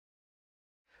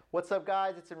What's up,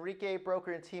 guys? It's Enrique,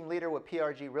 broker and team leader with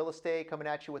PRG Real Estate, coming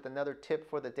at you with another tip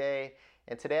for the day.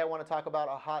 And today I want to talk about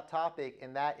a hot topic,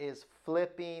 and that is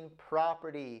flipping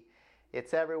property.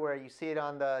 It's everywhere. You see it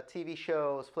on the TV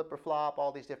shows, flip or flop,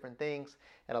 all these different things.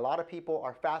 And a lot of people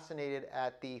are fascinated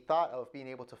at the thought of being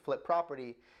able to flip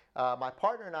property. My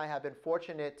partner and I have been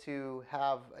fortunate to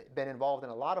have been involved in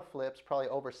a lot of flips, probably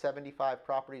over 75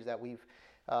 properties that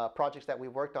projects that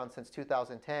we've worked on since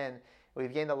 2010.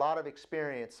 We've gained a lot of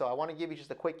experience. So I want to give you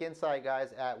just a quick insight,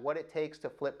 guys, at what it takes to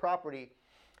flip property.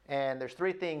 And there's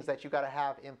three things that you got to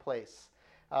have in place.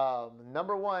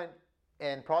 Number one,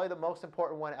 and probably the most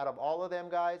important one out of all of them,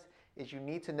 guys, is you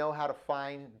need to know how to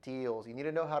find deals. You need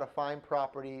to know how to find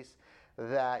properties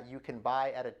that you can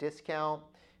buy at a discount.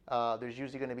 There's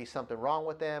usually going to be something wrong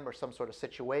with them or some sort of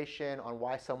situation on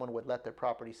why someone would let their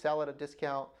property sell at a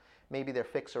discount. Maybe they're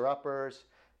fixer-uppers.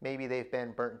 Maybe they've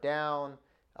been burnt down.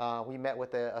 We met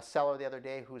with a seller the other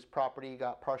day whose property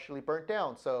got partially burnt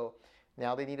down. So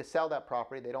now they need to sell that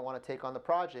property. They don't want to take on the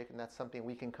project, and that's something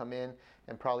we can come in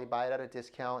and probably buy it at a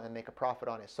discount and make a profit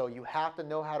on it. So you have to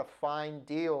know how to find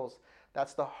deals.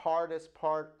 That's the hardest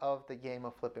part of the game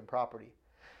of flipping property.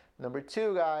 Number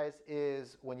two, guys,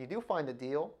 is when you do find a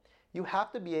deal, you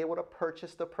have to be able to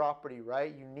purchase the property,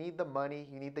 right? You need the money,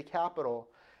 you need the capital.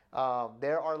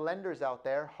 There are lenders out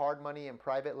there, hard money and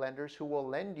private lenders, who will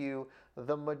lend you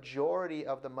the majority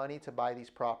of the money to buy these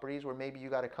properties, where maybe you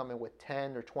got to come in with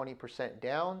 10 or 20%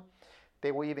 down.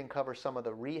 They will even cover some of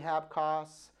the rehab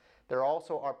costs. There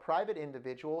also are private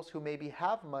individuals who maybe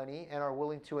have money and are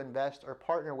willing to invest or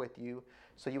partner with you.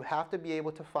 So you have to be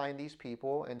able to find these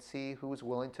people and see who's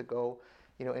willing to go,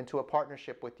 into a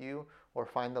partnership with you, or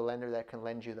find the lender that can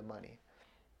lend you the money.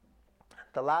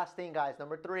 The last thing, guys,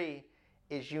 number three,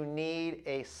 is you need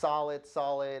a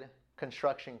solid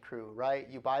construction crew, right?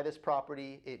 You buy this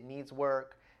property, it needs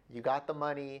work, you got the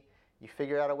money, you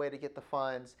figure out a way to get the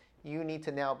funds. You need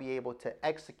to now be able to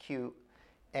execute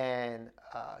and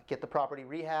get the property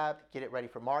rehabbed, get it ready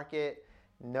for market,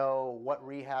 know what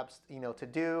rehabs to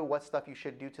do, what stuff you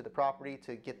should do to the property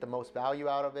to get the most value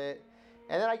out of it.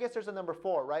 And then I guess there's a number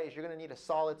four, right? Is you're gonna need a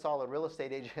solid real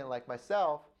estate agent like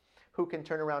myself who can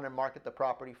turn around and market the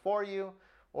property for you.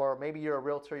 Or maybe you're a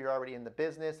realtor, you're already in the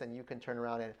business, and you can turn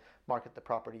around and market the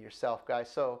property yourself,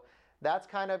 guys. So that's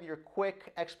kind of your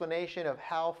quick explanation of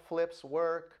how flips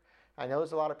work. I know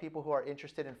there's a lot of people who are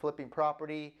interested in flipping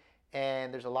property,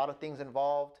 and there's a lot of things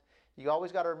involved. You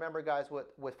always got to remember, guys,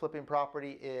 with flipping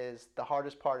property is the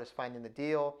hardest part is finding the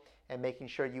deal and making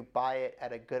sure you buy it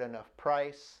at a good enough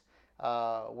price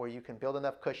where you can build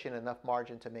enough cushion, enough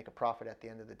margin to make a profit at the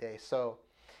end of the day. So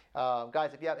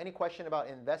guys, if you have any question about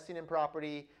investing in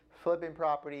property, flipping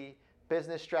property,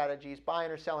 business strategies,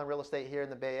 buying or selling real estate here in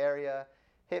the Bay Area,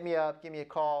 hit me up, give me a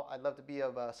call. I'd love to be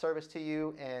of service to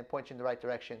you and point you in the right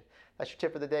direction. That's your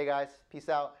tip for the day, guys. Peace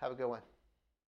out. Have a good one.